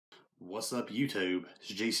What's up YouTube?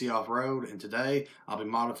 It's GC Off-Road, and today I'll be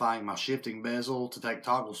modifying my shifting bezel to take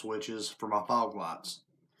toggle switches for my fog lights.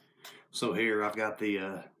 So here I've got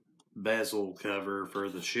the bezel cover for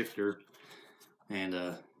the shifter, and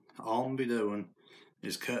all I'm going to be doing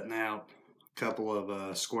is cutting out a couple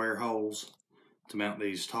of square holes to mount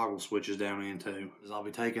these toggle switches down into. I'll be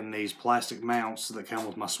taking these plastic mounts that come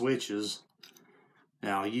with my switches,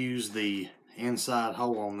 and I'll use the inside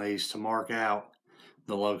hole on these to mark out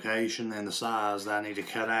the location and the size that I need to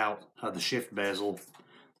cut out of the shift bezel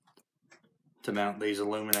to mount these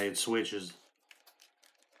illuminated switches.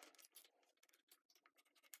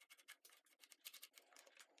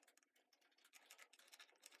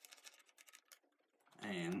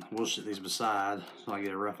 And we'll set these beside so I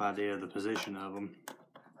get a rough idea of the position of them.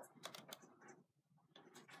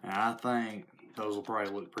 And I think those will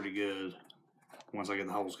probably look pretty good once I get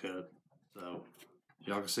the holes cut. So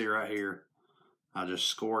y'all can see right here, I just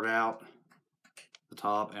scored out the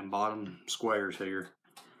top and bottom squares here.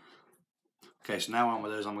 Okay, so now what I'm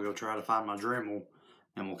going to do is I'm going to go try to find my Dremel,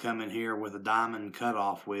 and we'll come in here with a diamond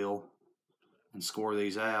cutoff wheel and score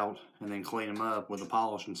these out, and then clean them up with a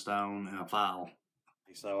polishing stone and a file.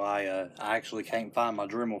 So I actually can't find my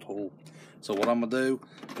Dremel tool. So what I'm going to do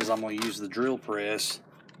is I'm going to use the drill press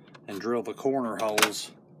and drill the corner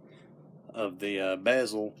holes of the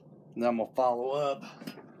bezel, and then I'm going to follow up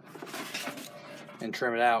and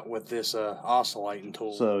trim it out with this oscillating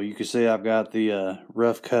tool. So you can see I've got the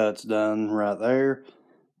rough cuts done right there,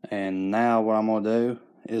 and now what I'm going to do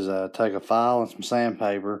is take a file and some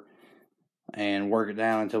sandpaper and work it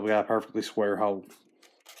down until we got a perfectly square hole.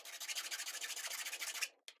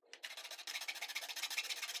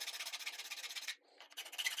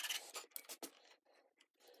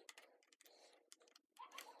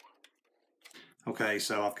 Okay,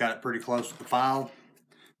 so I've got it pretty close with the file.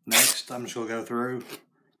 Next, I'm just going to go through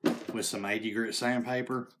with some 80 grit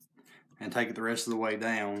sandpaper and take it the rest of the way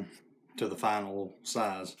down to the final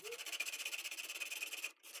size.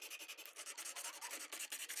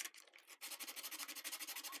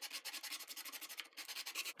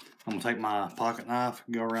 I'm going to take my pocket knife,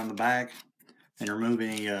 go around the back, and remove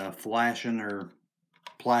any flashing or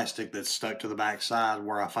plastic that's stuck to the back side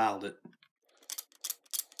where I filed it.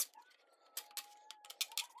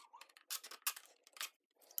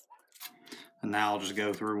 And now I'll just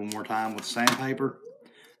go through one more time with sandpaper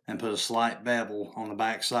and put a slight bevel on the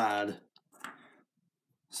back side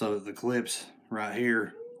so that the clips right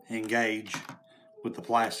here engage with the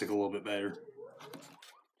plastic a little bit better.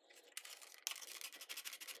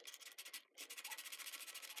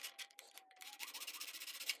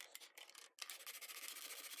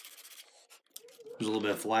 There's a little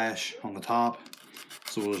bit of flash on the top,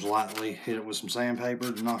 so we'll just lightly hit it with some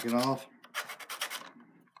sandpaper to knock it off.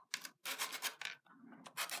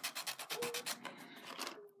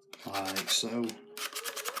 Like so.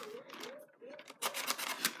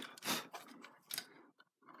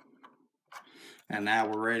 And now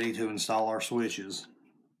we're ready to install our switches.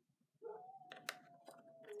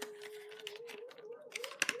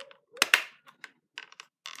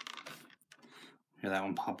 Yeah, that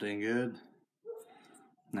one popped in good.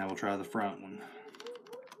 Now we'll try the front one.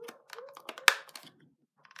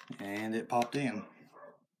 And it popped in.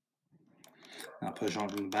 Now push on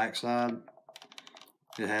from the back side.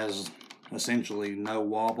 It has essentially no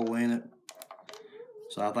wobble in it,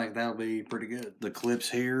 so I think that'll be pretty good. The clips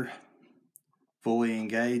here fully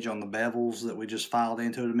engage on the bevels that we just filed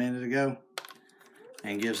into it a minute ago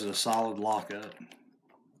and gives it a solid lockup.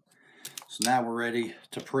 So now we're ready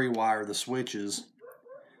to pre-wire the switches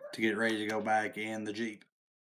to get ready to go back in the Jeep.